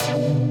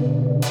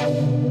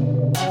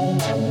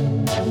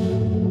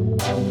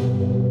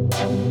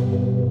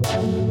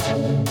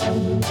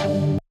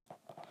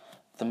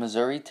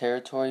Missouri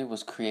Territory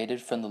was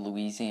created from the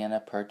Louisiana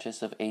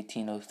Purchase of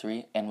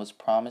 1803 and was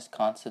promised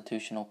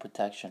constitutional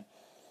protection.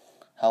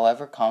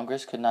 However,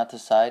 Congress could not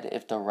decide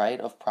if the right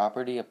of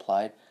property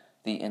applied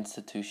the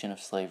institution of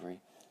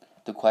slavery.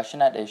 The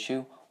question at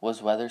issue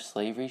was whether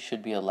slavery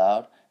should be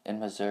allowed in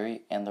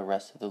Missouri and the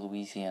rest of the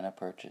Louisiana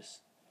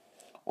Purchase,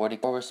 or to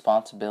take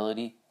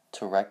responsibility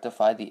to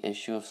rectify the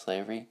issue of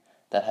slavery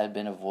that had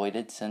been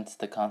avoided since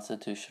the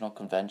Constitutional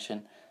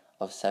Convention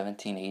of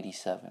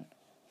 1787.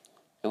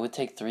 It would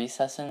take three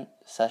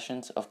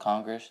sessions of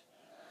Congress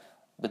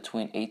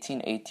between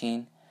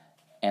 1818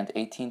 and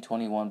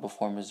 1821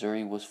 before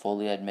Missouri was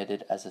fully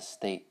admitted as a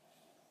state.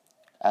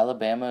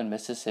 Alabama and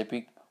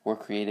Mississippi were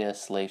created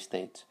as slave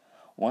states.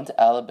 Once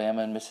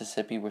Alabama and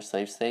Mississippi were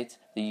slave states,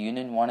 the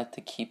Union wanted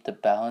to keep the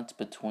balance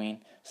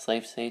between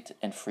slave states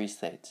and free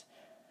states.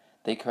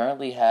 They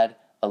currently had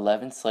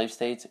 11 slave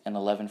states and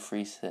 11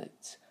 free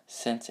states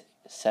since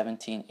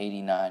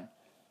 1789.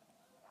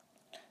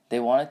 They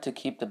wanted to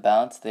keep the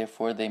balance,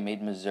 therefore they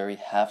made Missouri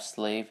half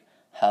slave,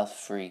 half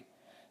free.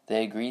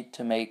 They agreed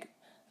to make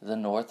the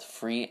North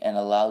free and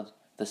allowed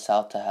the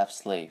South to have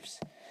slaves.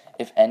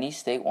 If any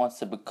state wants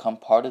to become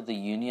part of the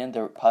Union,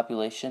 their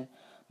population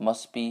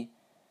must be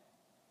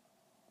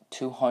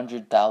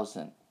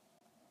 200,000.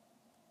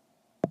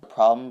 The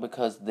problem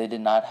because they did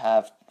not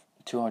have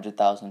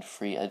 200,000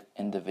 free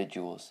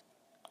individuals.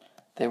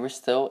 They were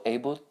still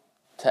able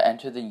to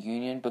enter the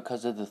Union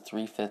because of the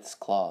 3/5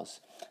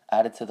 clause,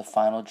 added to the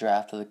final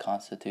draft of the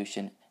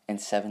Constitution in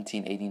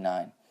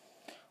 1789,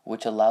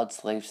 which allowed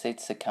slave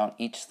states to count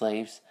each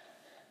slave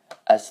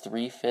as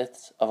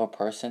 3/5 of a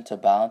person to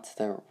balance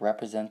their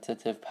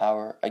representative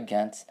power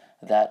against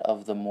that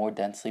of the more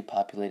densely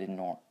populated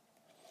North.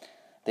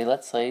 They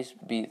let slaves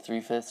be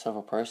 3/5 of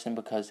a person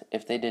because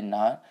if they did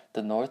not,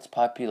 the North's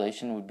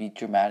population would be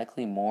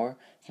dramatically more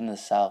than the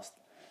South,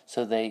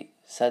 so they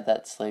said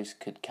that slaves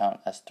could count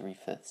as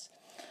 3/5.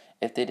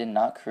 If they did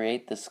not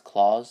create this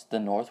clause, the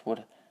North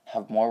would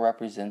have more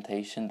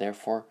representation,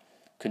 therefore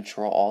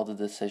control all the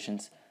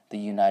decisions the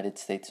United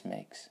States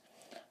makes.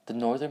 The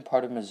northern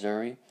part of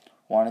Missouri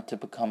wanted to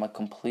become a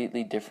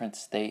completely different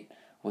state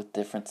with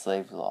different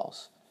slave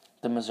laws.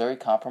 The Missouri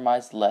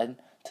Compromise led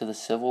to the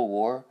Civil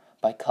War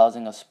by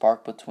causing a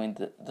spark between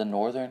the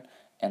northern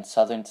and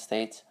southern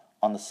states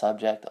on the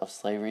subject of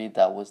slavery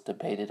that was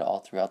debated all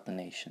throughout the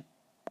nation.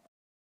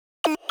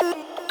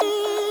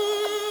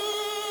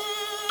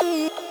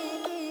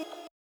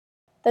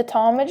 The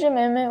Talmadge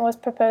Amendment was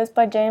proposed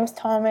by James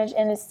Talmadge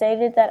and it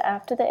stated that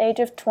after the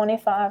age of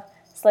 25,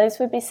 slaves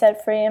would be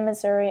set free in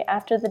Missouri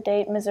after the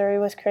date Missouri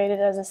was created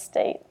as a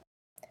state.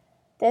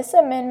 This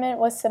amendment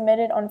was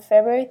submitted on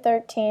February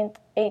 13,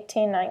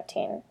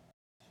 1819.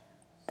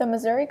 The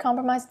Missouri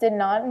Compromise did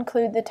not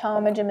include the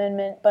Talmadge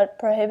Amendment, but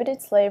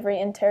prohibited slavery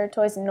in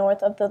territories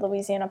north of the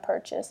Louisiana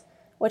Purchase,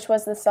 which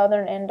was the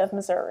southern end of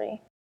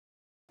Missouri.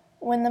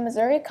 When the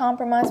Missouri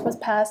Compromise was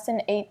passed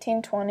in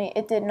 1820,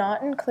 it did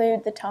not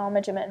include the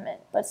Talmadge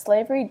Amendment, but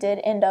slavery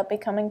did end up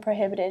becoming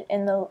prohibited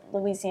in the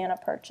Louisiana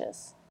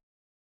Purchase.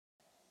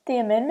 The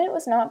amendment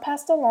was not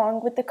passed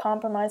along with the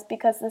Compromise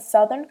because the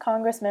Southern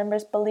Congress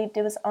members believed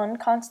it was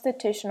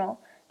unconstitutional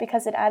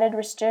because it added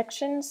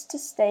restrictions to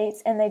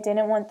states and they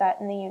didn't want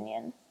that in the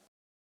Union.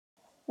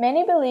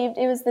 Many believed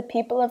it was the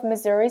people of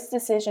Missouri's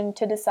decision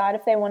to decide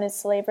if they wanted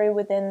slavery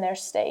within their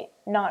state,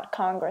 not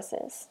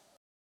Congress's.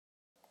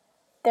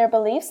 Their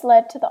beliefs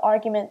led to the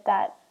argument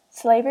that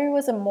slavery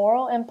was a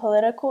moral and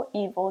political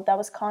evil that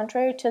was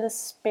contrary to the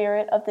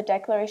spirit of the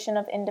Declaration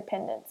of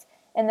Independence,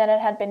 and that it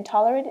had been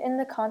tolerated in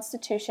the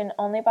Constitution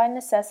only by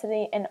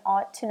necessity and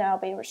ought to now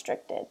be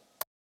restricted.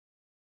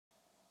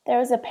 There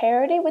was a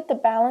parity with the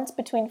balance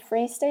between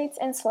free states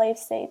and slave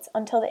states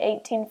until the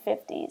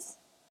 1850s.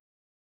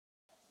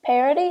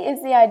 Parity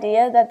is the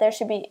idea that there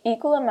should be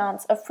equal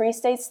amounts of free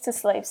states to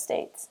slave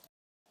states.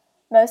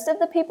 Most of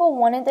the people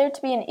wanted there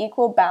to be an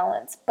equal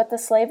balance, but the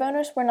slave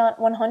owners were not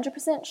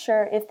 100%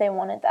 sure if they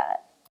wanted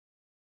that.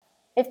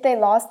 If they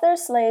lost their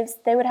slaves,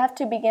 they would have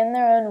to begin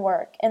their own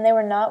work, and they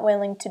were not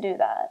willing to do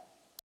that.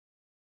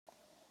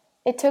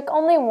 It took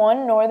only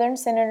one Northern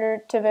senator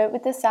to vote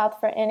with the South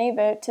for any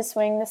vote to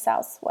swing the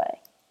South's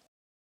way.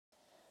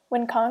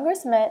 When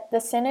Congress met, the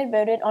Senate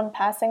voted on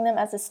passing them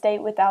as a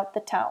state without the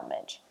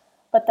Talmadge,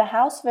 but the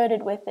House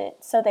voted with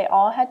it, so they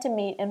all had to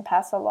meet and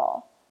pass a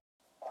law.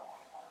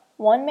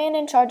 One man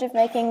in charge of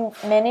making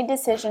many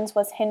decisions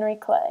was Henry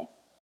Clay.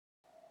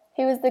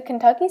 He was the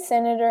Kentucky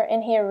senator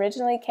and he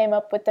originally came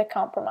up with the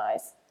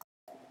Compromise.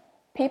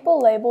 People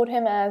labeled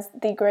him as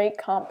the Great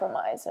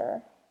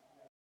Compromiser.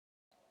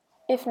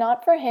 If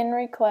not for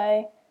Henry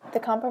Clay,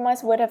 the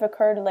Compromise would have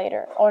occurred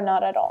later, or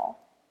not at all.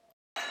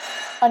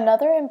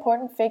 Another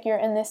important figure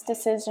in this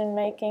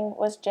decision-making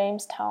was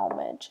James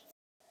Talmadge.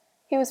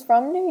 He was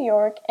from New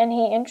York and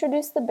he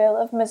introduced the bill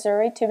of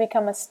Missouri to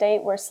become a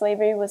state where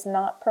slavery was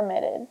not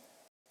permitted.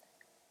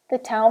 The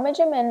Talmadge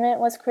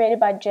Amendment was created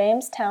by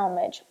James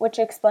Talmadge, which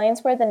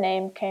explains where the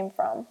name came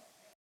from.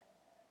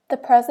 The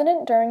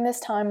president during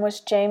this time was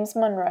James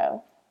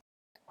Monroe.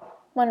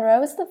 Monroe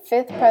was the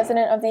 5th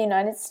President of the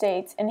United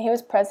States, and he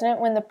was president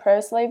when the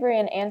pro-slavery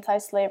and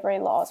anti-slavery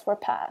laws were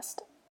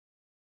passed.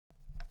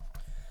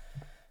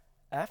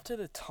 After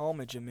the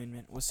Talmadge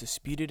Amendment was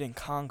disputed in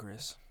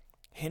Congress,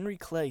 Henry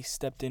Clay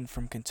stepped in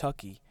from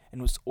Kentucky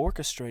and was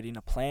orchestrating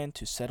a plan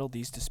to settle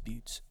these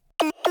disputes.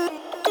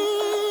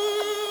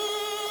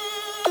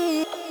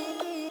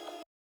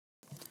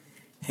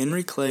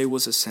 Henry Clay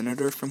was a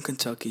senator from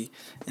Kentucky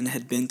and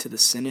had been to the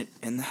Senate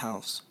and the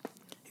House.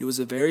 He was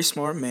a very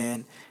smart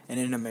man and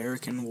an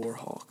American war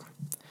hawk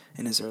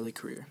in his early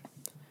career.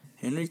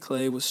 Henry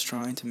Clay was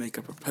trying to make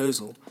a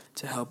proposal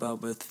to help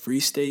out both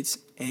free states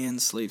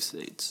and slave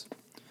states.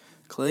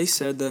 Clay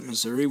said that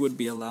Missouri would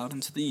be allowed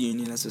into the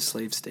Union as a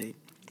slave state,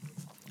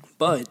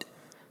 but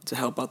to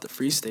help out the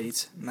free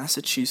states,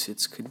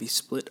 Massachusetts could be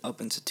split up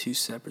into 2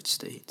 separate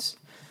states.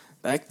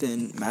 Back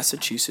then,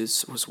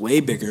 Massachusetts was way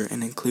bigger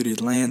and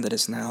included land that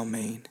is now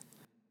Maine.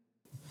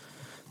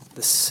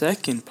 The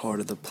second part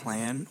of the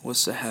plan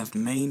was to have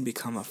Maine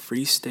become a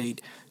free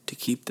state to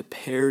keep the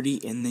parity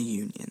in the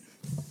Union.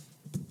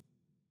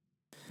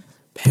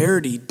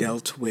 Parity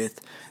dealt with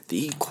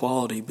the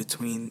equality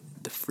between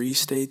the free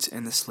states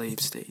and the slave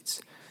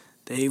states.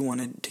 They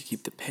wanted to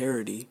keep the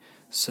parity,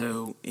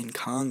 so in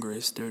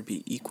Congress there would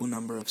be equal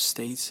number of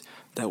states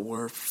that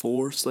were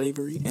for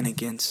slavery and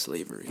against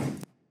slavery.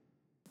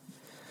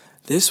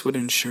 This would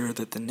ensure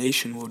that the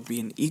nation would be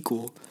in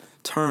equal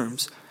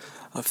terms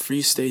of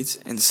free states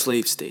and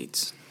slave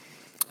states.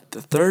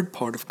 The third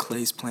part of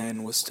Clay's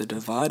plan was to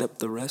divide up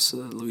the rest of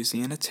the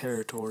Louisiana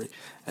Territory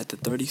at the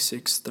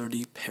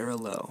 3630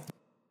 parallel.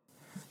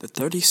 The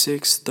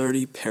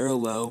 3630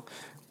 parallel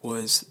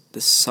was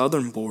the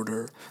southern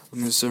border of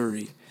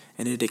Missouri,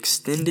 and it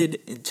extended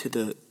into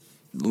the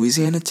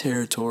Louisiana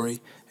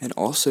Territory and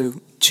also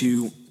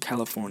to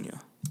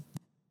California.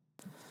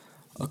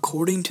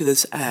 According to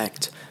this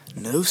act,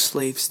 no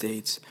slave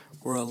states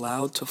were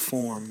allowed to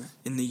form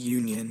in the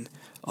Union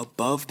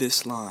above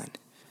this line.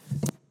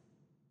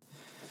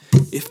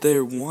 If they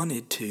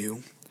wanted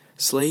to,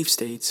 slave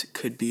states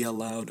could be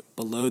allowed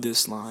below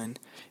this line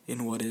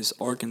in what is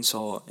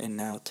Arkansas and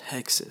now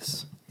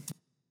Texas.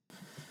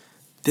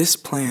 This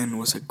plan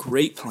was a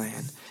great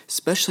plan,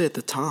 especially at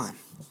the time.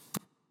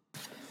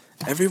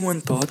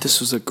 Everyone thought this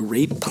was a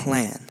great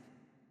plan.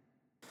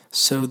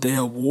 So they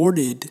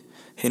awarded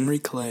Henry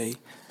Clay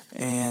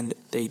and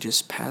they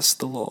just passed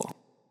the law.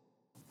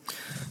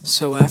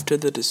 So after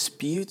the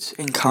disputes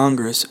in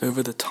Congress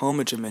over the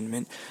Talmadge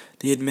Amendment,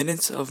 the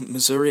admittance of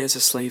Missouri as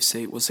a slave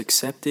state was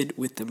accepted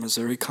with the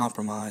Missouri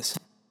Compromise.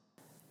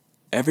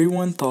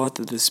 Everyone thought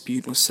the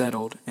dispute was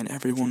settled and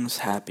everyone was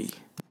happy.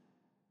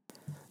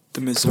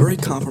 The Missouri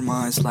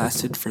Compromise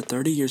lasted for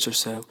 30 years or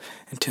so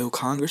until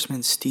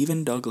Congressman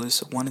Stephen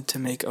Douglas wanted to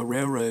make a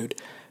railroad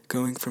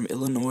going from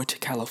Illinois to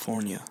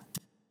California.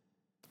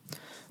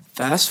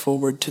 Fast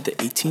forward to the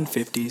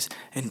 1850s,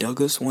 and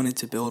Douglas wanted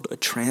to build a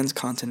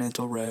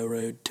transcontinental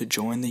railroad to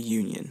join the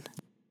Union.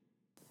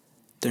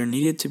 There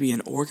needed to be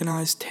an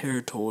organized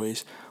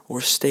territories or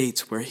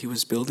states where he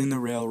was building the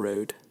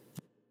railroad.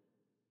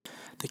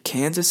 The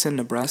Kansas and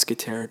Nebraska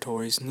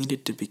territories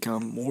needed to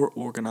become more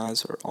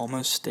organized or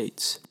almost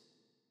states.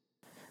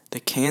 The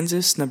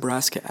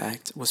Kansas-Nebraska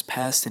Act was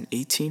passed in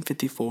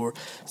 1854,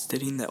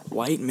 stating that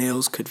white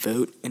males could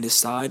vote and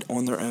decide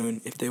on their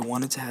own if they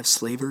wanted to have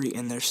slavery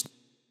in their state.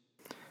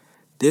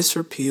 This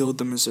repealed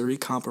the Missouri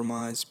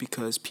Compromise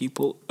because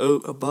people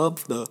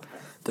above the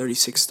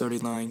 3630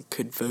 line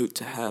could vote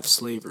to have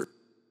slavery.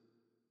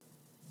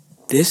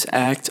 This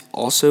act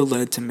also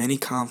led to many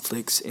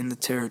conflicts in the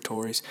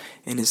territories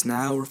and is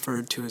now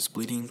referred to as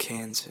Bleeding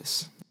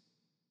Kansas.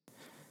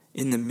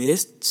 In the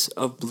midst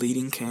of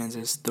Bleeding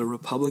Kansas, the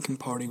Republican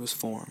Party was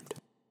formed.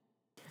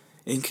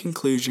 In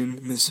conclusion,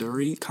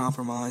 Missouri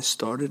Compromise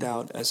started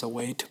out as a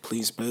way to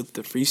please both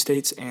the free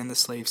states and the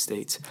slave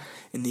states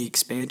in the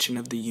expansion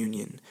of the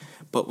Union,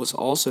 but was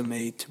also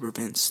made to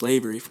prevent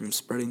slavery from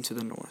spreading to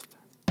the North.